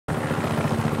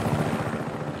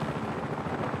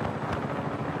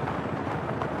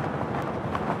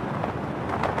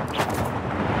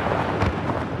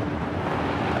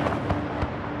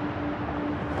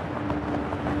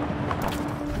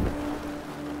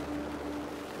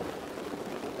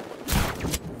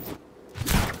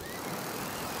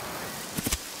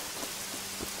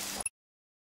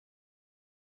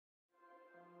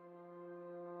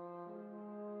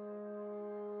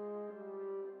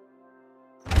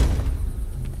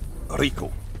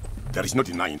Rico, there is no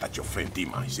denying that your friend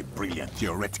Dima is a brilliant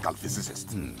theoretical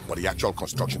physicist. But the actual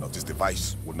construction of this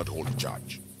device will not hold a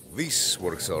charge. This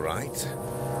works all right.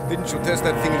 Didn't you test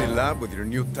that thing in the lab with your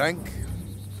new tank?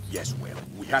 Yes, well,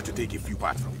 we had to take a few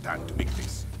parts from the tank to make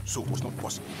this, so it was not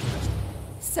possible to test.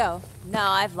 So,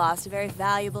 now I've lost a very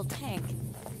valuable tank.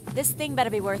 This thing better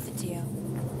be worth it to you.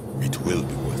 It will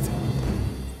be worth it.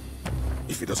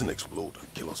 If it doesn't explode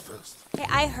and kill us first. Hey,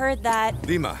 I heard that...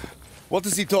 Dima, what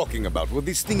is he talking about? Will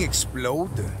this thing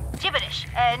explode? Gibberish.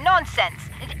 Nonsense.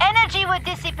 Energy will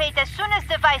dissipate as soon as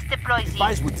device deploys in.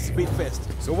 Device would dissipate first.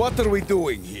 So what are we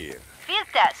doing here? Field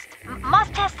test.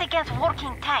 Must test against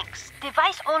working tanks.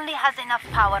 Device only has enough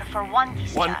power for one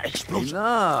discharge. One explosion.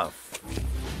 Enough.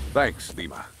 Thanks,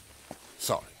 Dima.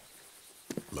 Sorry.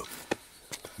 Look,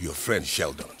 your friend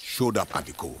Sheldon showed up at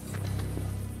the cove.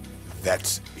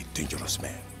 That's a dangerous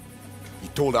man. He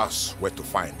told us where to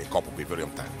find a couple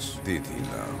Bavarium tanks. Did he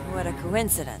now? What a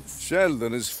coincidence.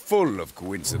 Sheldon is full of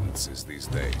coincidences these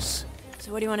days.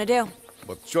 So what do you want to do?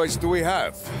 What choice do we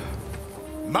have?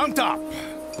 Mount up!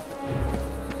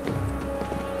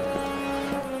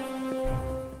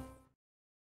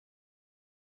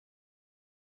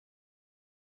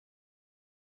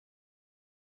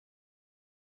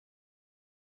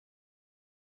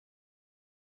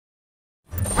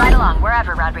 Right along,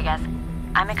 wherever, Rodriguez.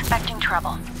 I'm expecting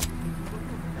trouble.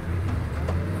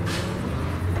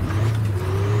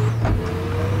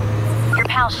 Your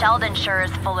pal Sheldon sure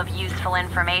is full of useful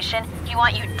information. You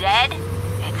want you dead?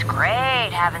 It's great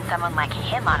having someone like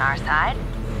him on our side.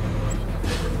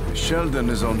 Sheldon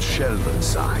is on Sheldon's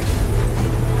side.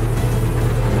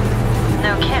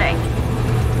 No kidding.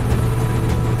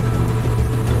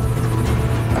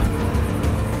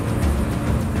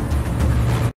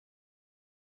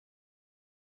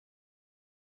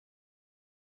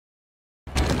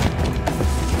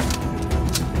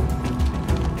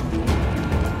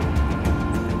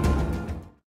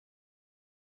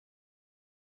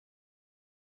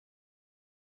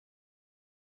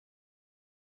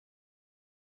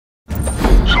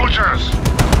 Soldiers!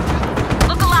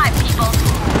 Look alive, people!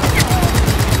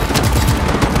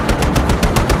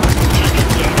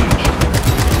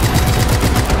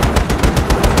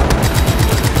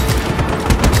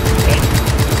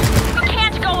 We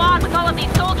can't go on with all of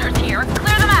these soldiers here.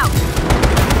 Clear them out!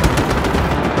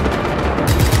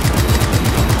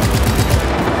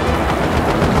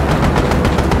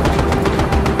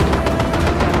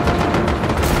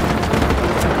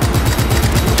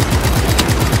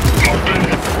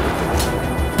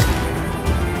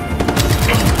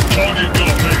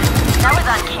 That was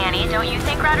uncanny, don't you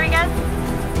think, Rodriguez?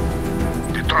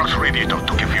 The truck's radiator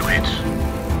took a few hits.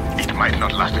 It might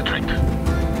not last a trip.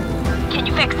 Can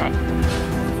you fix it?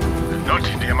 Not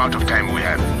in the amount of time we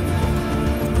have.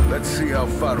 Let's see how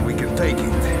far we can take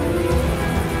it.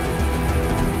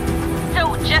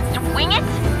 So, just wing it?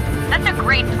 That's a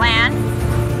great plan.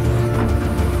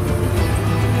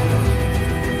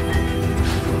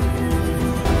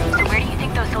 So where do you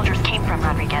think those soldiers came from,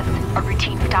 Rodriguez? A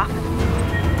routine stop?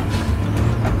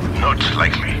 Not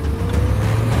likely.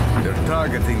 They're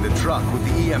targeting the truck with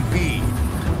the EMP.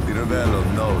 Piravello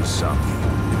knows something.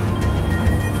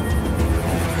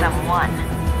 Someone.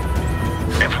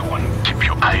 Everyone, keep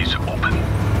your eyes open.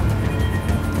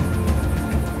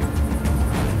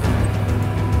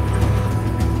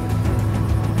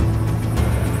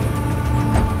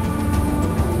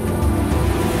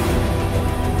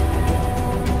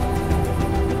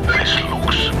 This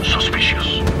looks suspicious.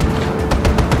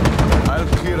 I'll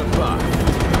clear a path.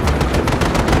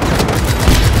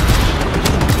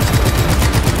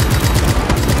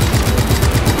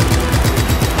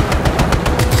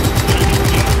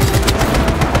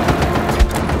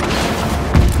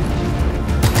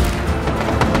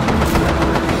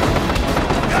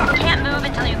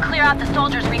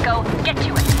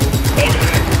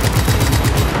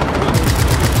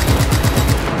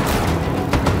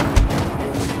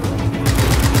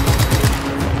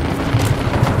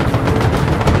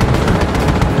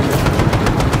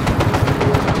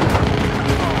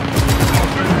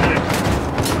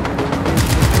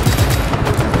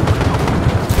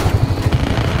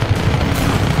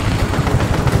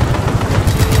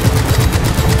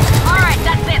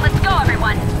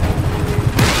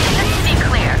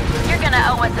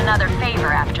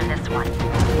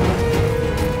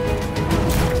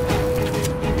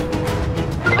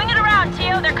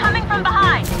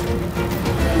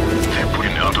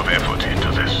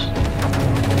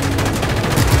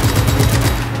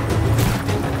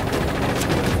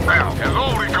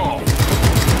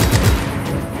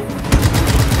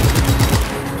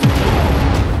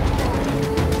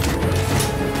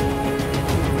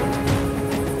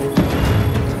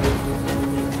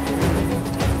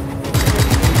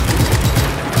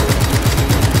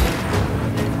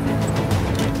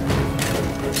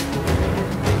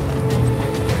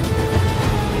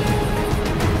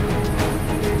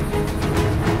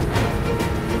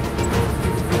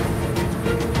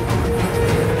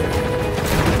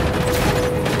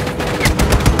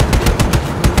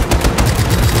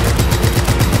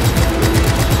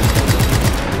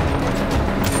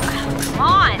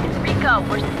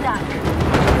 go. We're stuck.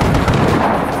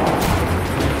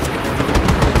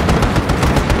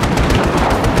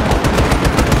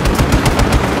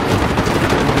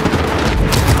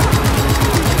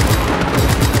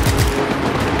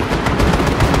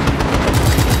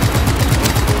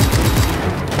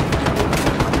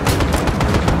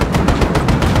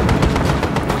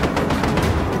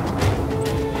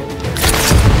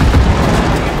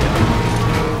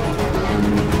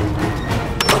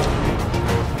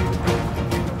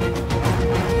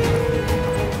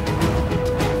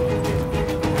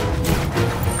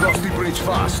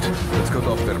 Fast. Let's cut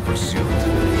off their pursuit.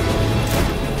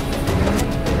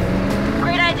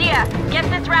 Great idea. Guess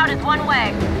this route is one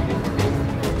way.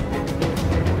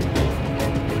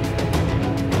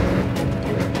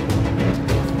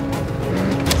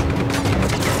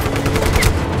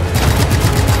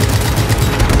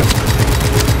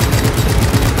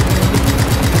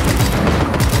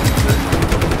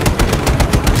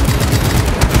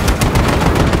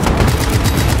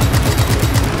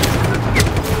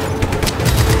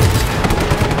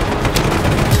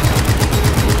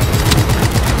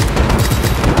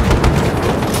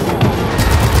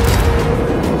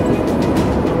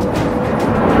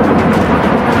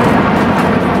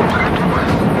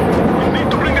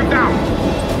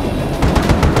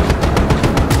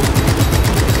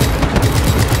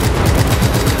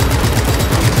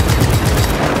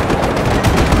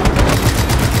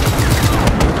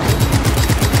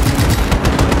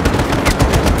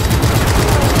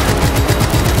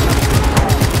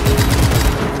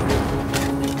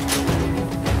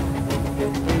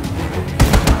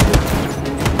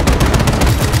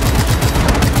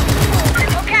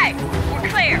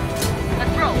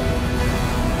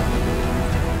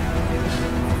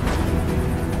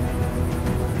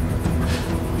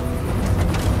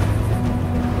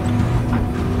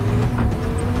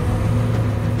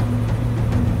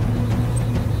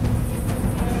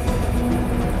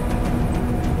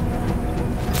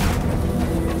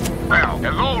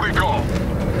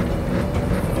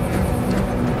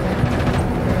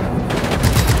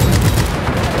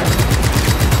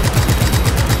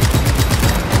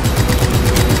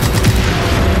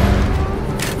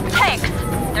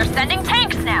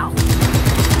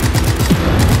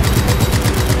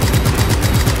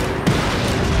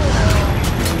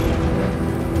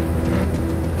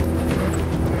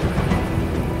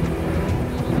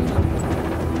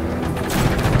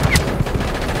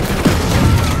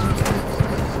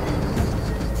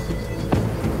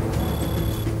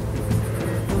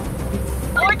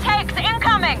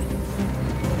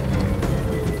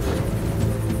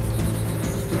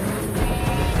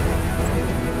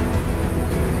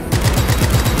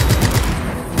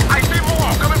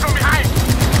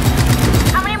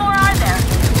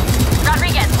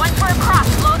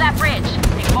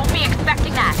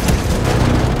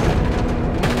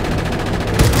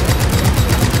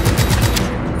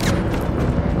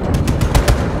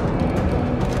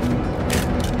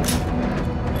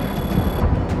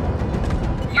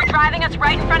 Driving us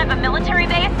right in front of a military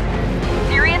base?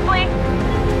 Seriously?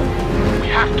 We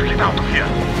have to get out of here.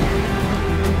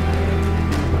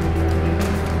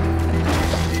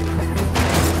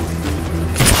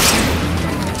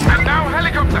 And now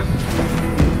helicopters!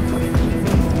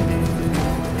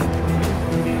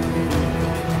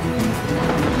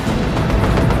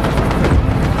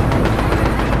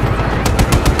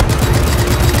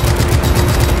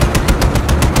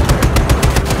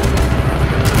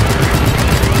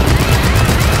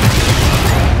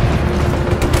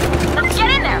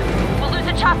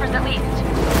 Choppers at least.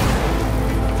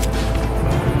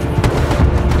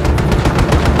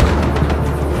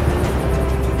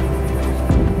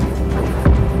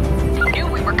 They knew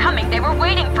we were coming. They were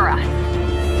waiting for us.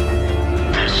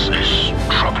 This is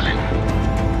troubling.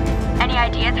 Any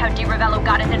ideas how Di Ravello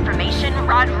got his information,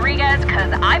 Rodriguez?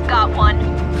 'Cause I've got one.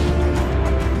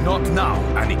 Not now,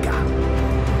 Annika.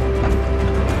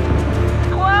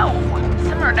 Whoa!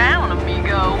 Simmer down,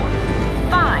 amigo.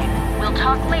 Fine. We'll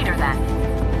talk later then.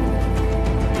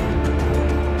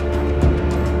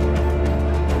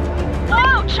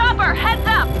 Whoa! Chopper! Heads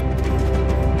up!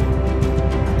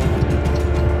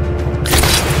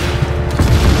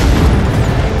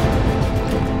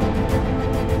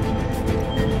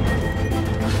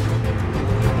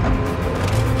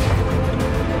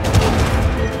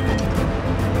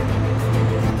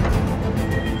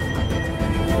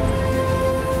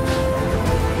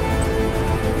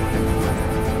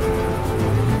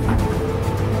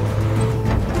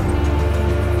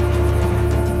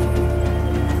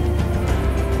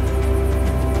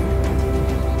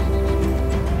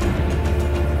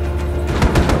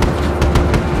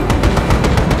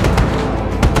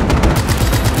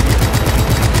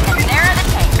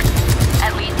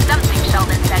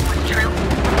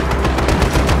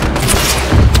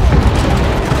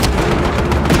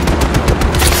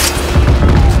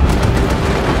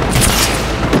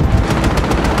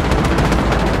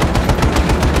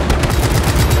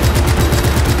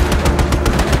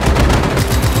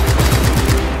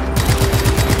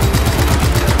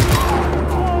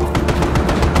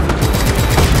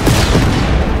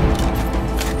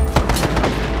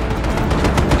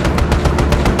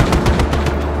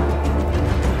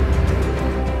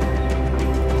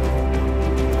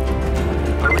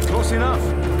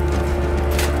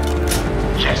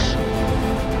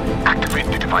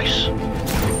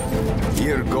 sacrifice.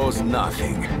 Here goes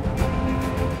nothing.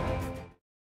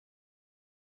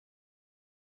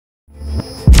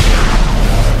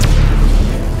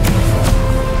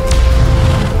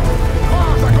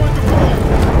 Cars are going to go!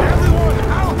 Everyone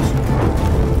out!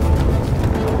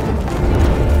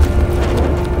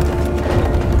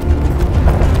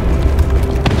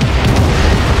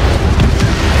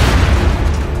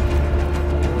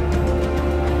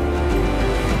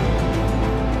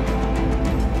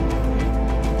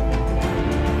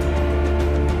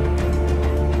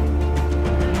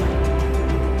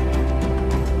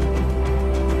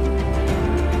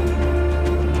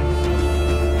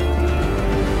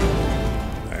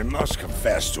 I must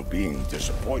confess to being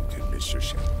disappointed, Mr.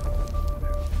 Sheldon.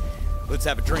 Let's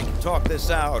have a drink and talk this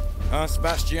out, huh,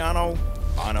 Sebastiano?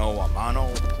 Mano a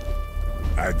mano?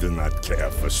 I do not care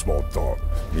for small talk,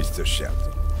 Mr.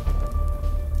 Sheldon.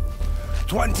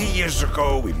 20 years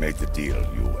ago, we made the deal,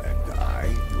 you and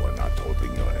I. You are not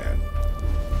holding your hand.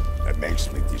 That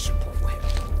makes me disappointed.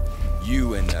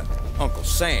 You and Uncle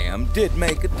Sam did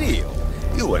make a deal.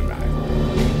 You and I.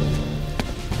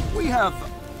 We have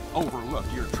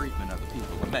overlooked your treatment of the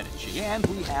people of Medici, and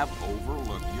we have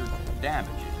overlooked your damage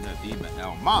in the demon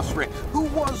El Masri, who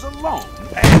was alone.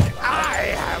 And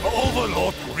I have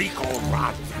overlooked Rico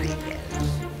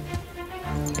Rodriguez.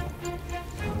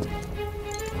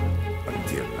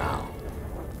 Until now.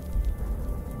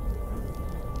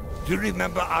 Do you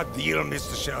remember our deal,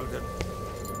 Mr. Sheldon?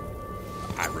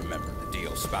 I remember the deal,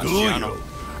 Do Sebastiano. you?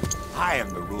 I am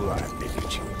the ruler of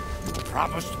Medici. You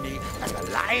promised me an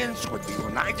alliance with the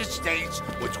United States,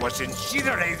 which was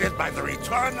incinerated by the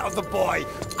return of the boy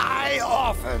I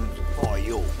orphaned for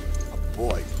you. A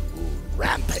boy who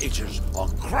rampages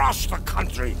across the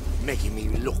country, making me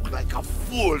look like a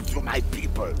fool to my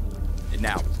people.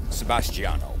 Now,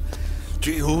 Sebastiano,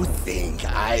 Do you think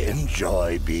I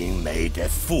enjoy being made a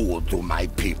fool to my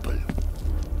people?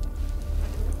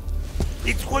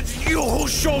 It was you who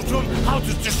showed them how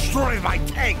to destroy my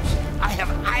tanks. I have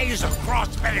eyes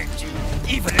across Medici,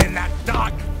 even in that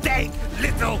dark, dank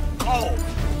little cove.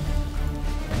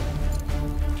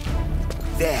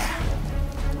 There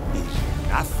is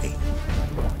nothing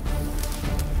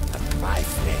that my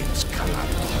flames cannot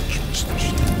touch, Mr.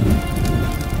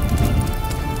 Sheldon.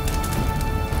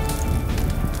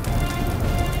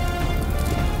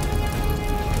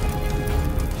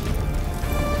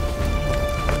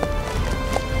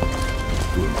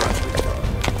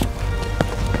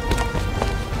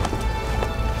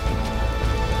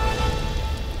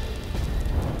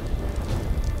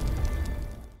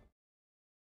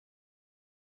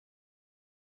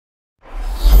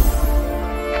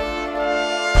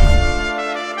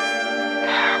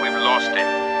 We've lost him.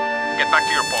 Get back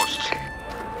to your posts.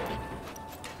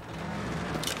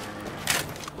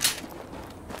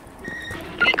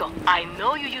 Rico, I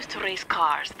know you used to race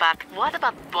cars, but what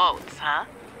about boats, huh?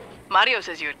 Mario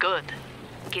says you're good.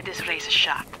 Give this race a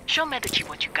shot. Show Medici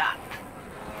what you got.